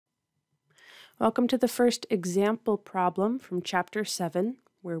Welcome to the first example problem from Chapter 7,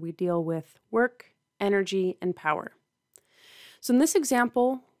 where we deal with work, energy, and power. So in this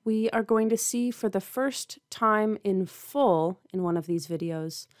example, we are going to see for the first time in full in one of these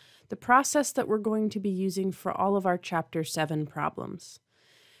videos, the process that we're going to be using for all of our Chapter 7 problems.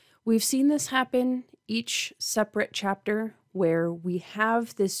 We've seen this happen each separate chapter where we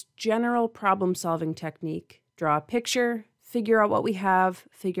have this general problem-solving technique, draw a picture, figure out what we have,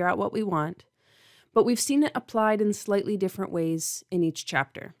 figure out what we want. But we've seen it applied in slightly different ways in each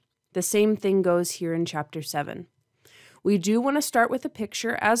chapter. The same thing goes here in Chapter 7. We do want to start with a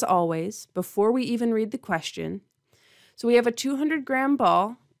picture, as always, before we even read the question. So we have a 200-gram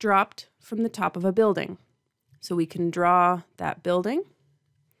ball dropped from the top of a building. So we can draw that building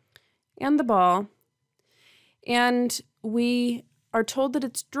and the ball. And we are told that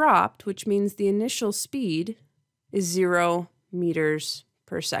it's dropped, which means the initial speed is 0 meters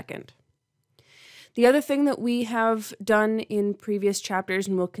per second. The other thing that we have done in previous chapters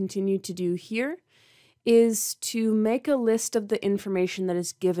and will continue to do here is to make a list of the information that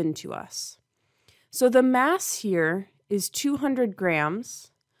is given to us. So the mass here is 200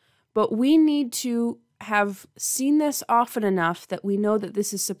 grams, but we need to have seen this often enough that we know that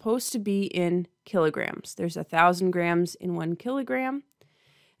this is supposed to be in kilograms. There's 1,000 grams in 1 kilogram,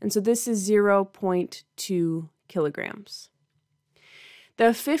 and so this is 0.2 kilograms. The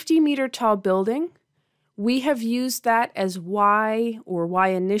 50-meter tall building, we have used that as Y or Y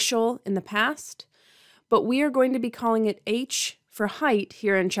initial in the past, but we are going to be calling it H for height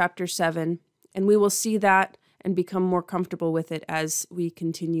here in Chapter 7, and we will see that and become more comfortable with it as we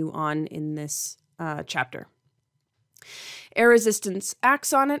continue on in this chapter. Air resistance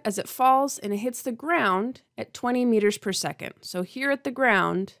acts on it as it falls, and it hits the ground at 20 meters per second. So here at the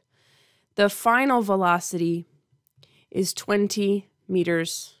ground, the final velocity is 20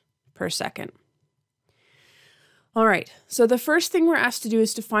 meters per second. All right, so the first thing we're asked to do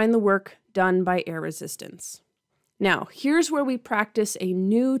is to find the work done by air resistance. Now, here's where we practice a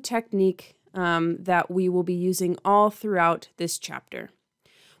new technique that we will be using all throughout this chapter,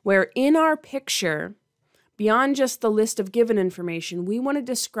 where in our picture, beyond just the list of given information, we want to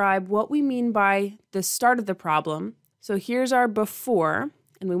describe what we mean by the start of the problem. So here's our before,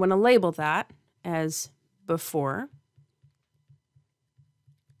 and we want to label that as before.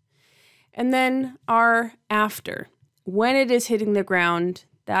 And then our after. When it is hitting the ground,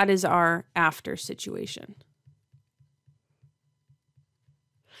 that is our after situation.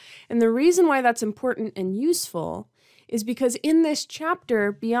 And the reason why that's important and useful is because in this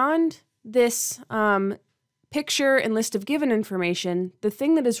chapter, beyond this picture and list of given information, the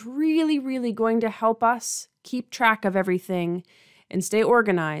thing that is really going to help us keep track of everything and stay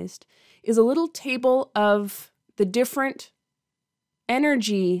organized is a little table of the different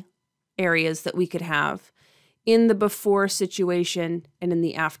energy areas that we could have in the before situation and in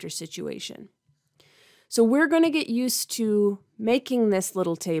the after situation. So we're going to get used to making this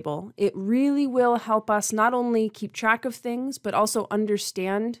little table. It really will help us not only keep track of things, but also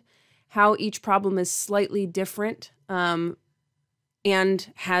understand how each problem is slightly different and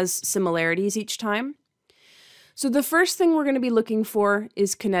has similarities each time. So the first thing we're going to be looking for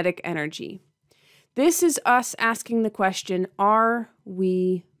is kinetic energy. This is us asking the question, are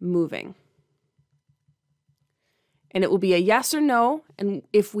we moving? And it will be a yes or no, and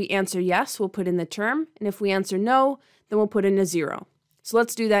if we answer yes, we'll put in the term, and if we answer no, then we'll put in a 0. So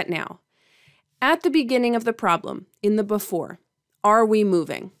let's do that now. At the beginning of the problem, in the before, are we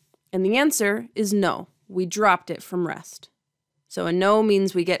moving? And the answer is no. We dropped it from rest. So a no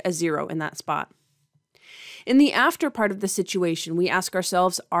means we get a 0 in that spot. In the after part of the situation, we ask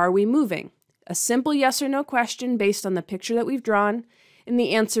ourselves, are we moving? A simple yes or no question based on the picture that we've drawn, and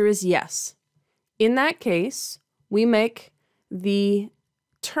the answer is yes. In that case, we make the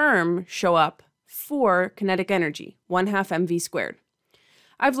term show up for kinetic energy, 1/2 mv squared.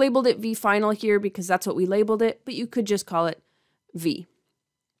 I've labeled it V final here because that's what we labeled it, but you could just call it V.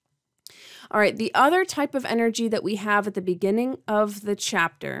 All right, the other type of energy that we have at the beginning of the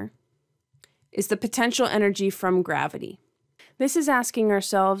chapter is the potential energy from gravity. This is asking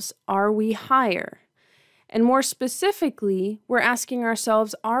ourselves, are we higher? And more specifically, we're asking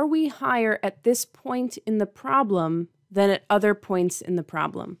ourselves, are we higher at this point in the problem than at other points in the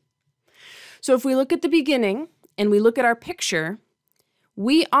problem? So if we look at the beginning and we look at our picture,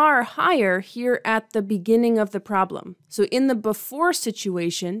 we are higher here at the beginning of the problem. So in the before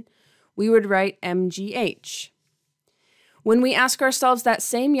situation, we would write mgh. When we ask ourselves that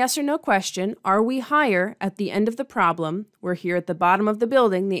same yes or no question, are we higher at the end of the problem, we're here at the bottom of the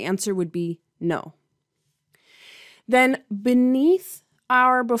building, the answer would be no. Then beneath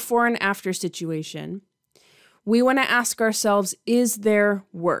our before and after situation, we want to ask ourselves, is there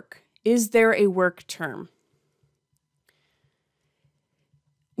work? Is there a work term?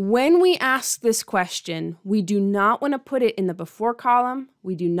 When we ask this question, we do not want to put it in the before column.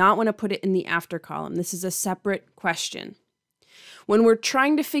 We do not want to put it in the after column. This is a separate question. When we're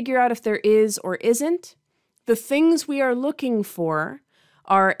trying to figure out if there is or isn't, the things we are looking for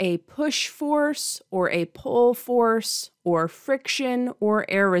are a push force or a pull force or friction or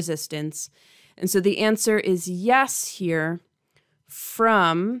air resistance. And so the answer is yes here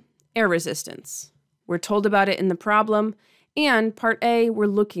from air resistance. We're told about it in the problem, and part A, we're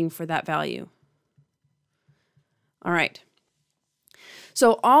looking for that value. All right.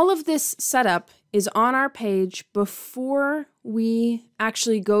 So all of this setup is on our page before we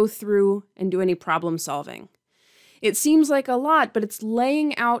actually go through and do any problem solving. It seems like a lot, but it's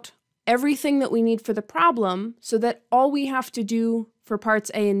laying out everything that we need for the problem so that all we have to do for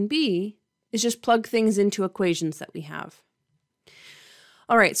parts A and B is just plug things into equations that we have.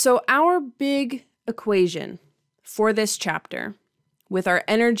 All right, so our big equation for this chapter with our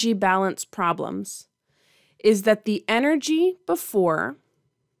energy balance problems is that the energy before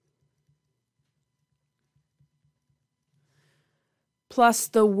plus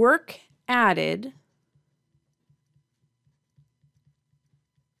the work added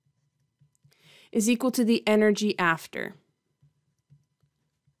is equal to the energy after.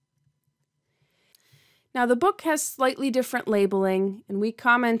 Now, the book has slightly different labeling, and we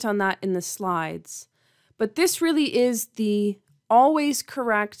comment on that in the slides, but this really is the always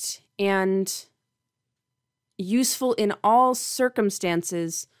correct and useful in all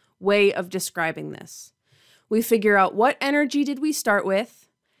circumstances way of describing this. We figure out what energy did we start with,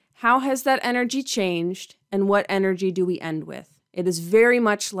 how has that energy changed, and what energy do we end with. It is very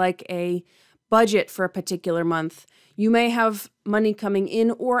much like a budget for a particular month. You may have money coming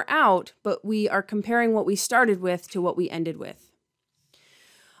in or out, but we are comparing what we started with to what we ended with.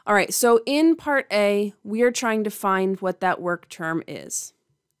 All right, so in part A, we are trying to find what that work term is.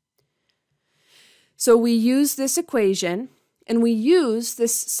 So we use this equation, and we use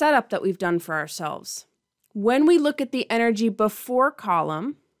this setup that we've done for ourselves. When we look at the energy before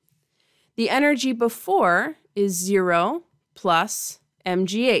column, the energy before is 0 plus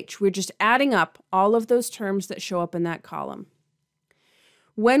mgh. We're just adding up all of those terms that show up in that column.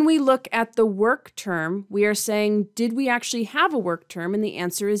 When we look at the work term, we are saying, did we actually have a work term? And the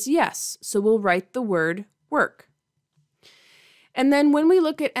answer is yes. So we'll write the word work. And then when we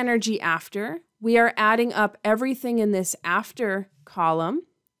look at energy after, we are adding up everything in this after column.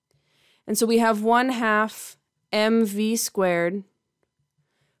 And so we have 1/2 mv squared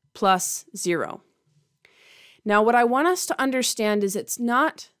plus 0. Now, what I want us to understand is it's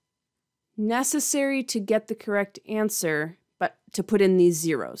not necessary to get the correct answer, but to put in these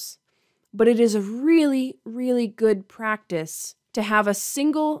zeros. But it is a really, really good practice to have a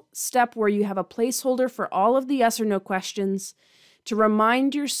single step where you have a placeholder for all of the yes or no questions to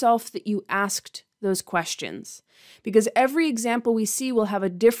remind yourself that you asked those questions. Because every example we see will have a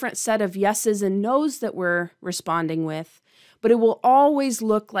different set of yeses and nos that we're responding with, but it will always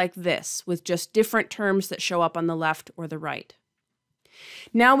look like this, with just different terms that show up on the left or the right.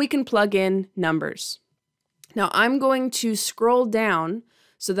 Now we can plug in numbers. Now I'm going to scroll down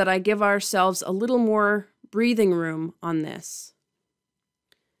so that I give ourselves a little more breathing room on this.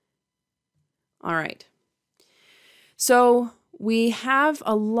 All right. So we have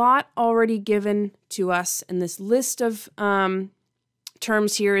a lot already given to us, and this list of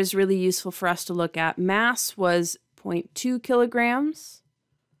terms here is really useful for us to look at. Mass was 0.2 kilograms.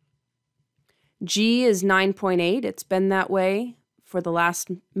 G is 9.8. It's been that way for the last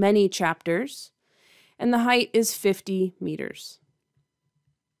many chapters. And the height is 50 meters.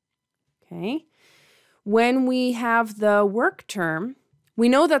 Okay. When we have the work term, we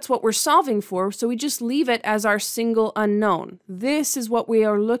know that's what we're solving for, so we just leave it as our single unknown. This is what we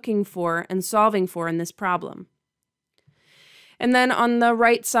are looking for and solving for in this problem. And then on the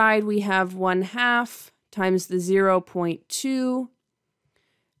right side, we have 1/2 times the 0.2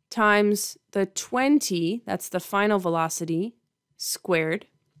 times the 20, that's the final velocity, squared,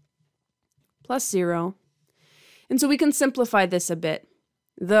 plus 0. And so we can simplify this a bit.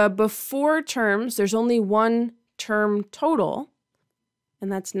 The before terms, there's only one term total, and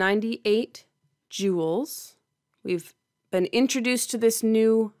that's 98 joules. We've been introduced to this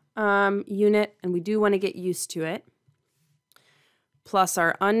new unit, and we do want to get used to it. Plus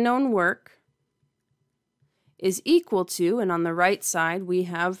our unknown work is equal to, and on the right side, we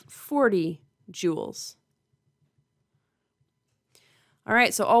have 40 joules. All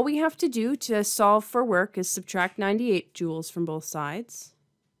right, so all we have to do to solve for work is subtract 98 joules from both sides.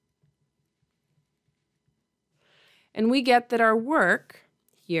 And we get that our work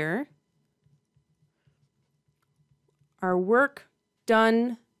here, our work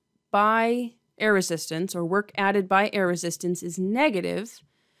done by air resistance, or work added by air resistance, is negative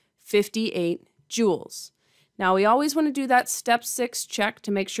 58 joules. Now, we always want to do that step 6 check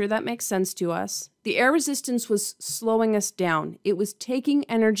to make sure that makes sense to us. The air resistance was slowing us down. It was taking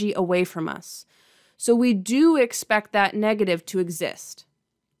energy away from us. So we do expect that negative to exist.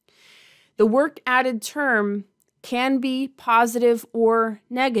 The work added term can be positive or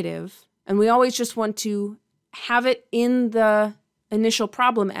negative, and we always just want to have it in the initial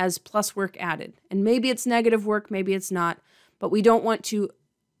problem as plus work added. And maybe it's negative work, maybe it's not, but we don't want to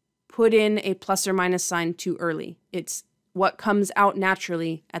put in a plus or minus sign too early. It's what comes out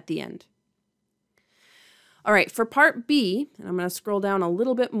naturally at the end. All right, for part B, and I'm going to scroll down a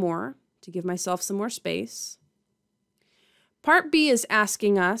little bit more to give myself some more space. Part B is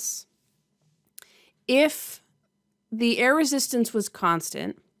asking us if the air resistance was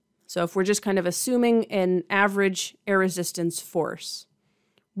constant, so if we're just kind of assuming an average air resistance force,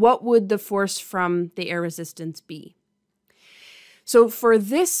 what would the force from the air resistance be? So for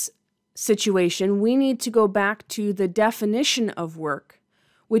this situation, we need to go back to the definition of work,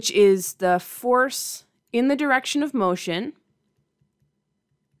 which is the force in the direction of motion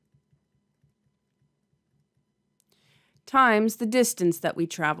times the distance that we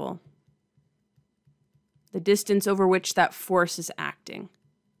travel, the distance over which that force is acting.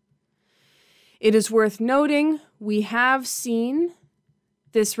 It is worth noting we have seen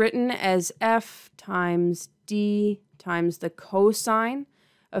this written as F times D times the cosine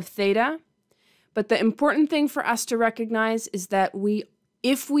of theta. But the important thing for us to recognize is that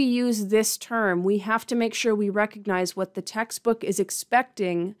if we use this term, we have to make sure we recognize what the textbook is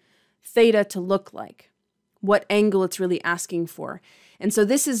expecting theta to look like, what angle it's really asking for. And so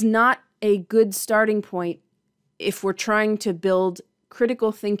this is not a good starting point if we're trying to build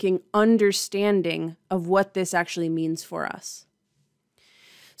critical thinking understanding of what this actually means for us.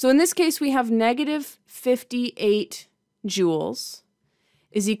 So in this case, we have negative 58 joules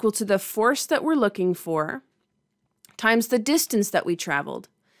is equal to the force that we're looking for times the distance that we traveled.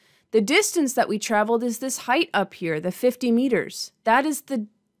 The distance that we traveled is this height up here, the 50 meters. That is the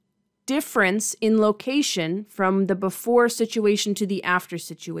difference in location from the before situation to the after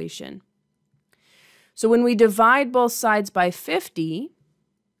situation. So when we divide both sides by 50,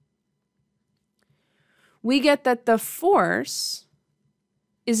 we get that the force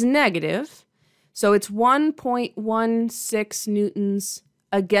is negative. So it's 1.16 newtons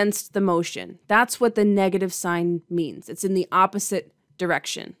against the motion. That's what the negative sign means. It's in the opposite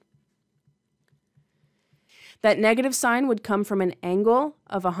direction. That negative sign would come from an angle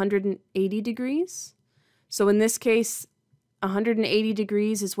of 180 degrees. So in this case, 180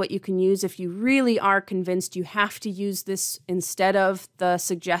 degrees is what you can use if you really are convinced you have to use this instead of the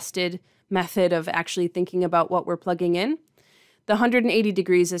suggested method of actually thinking about what we're plugging in. The 180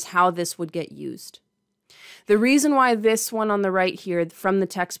 degrees is how this would get used. The reason why this one on the right here from the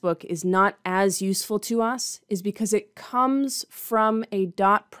textbook is not as useful to us is because it comes from a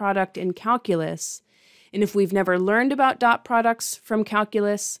dot product in calculus. And if we've never learned about dot products from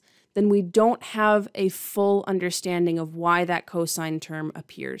calculus, then we don't have a full understanding of why that cosine term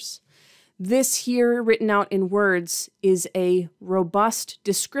appears. This here, written out in words, is a robust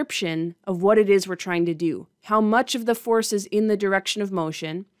description of what it is we're trying to do, how much of the force is in the direction of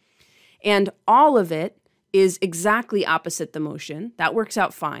motion, and all of it is exactly opposite the motion. That works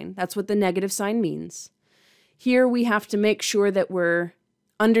out fine. That's what the negative sign means. Here we have to make sure that we're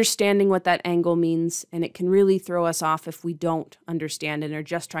understanding what that angle means, and it can really throw us off if we don't understand and are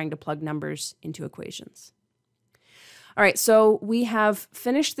just trying to plug numbers into equations. All right, so we have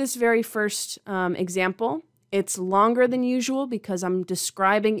finished this very first example. It's longer than usual because I'm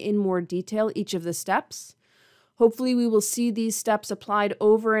describing in more detail each of the steps. Hopefully we will see these steps applied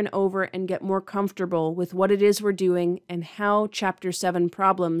over and over and get more comfortable with what it is we're doing and how Chapter 7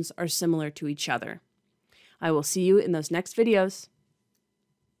 problems are similar to each other. I will see you in those next videos.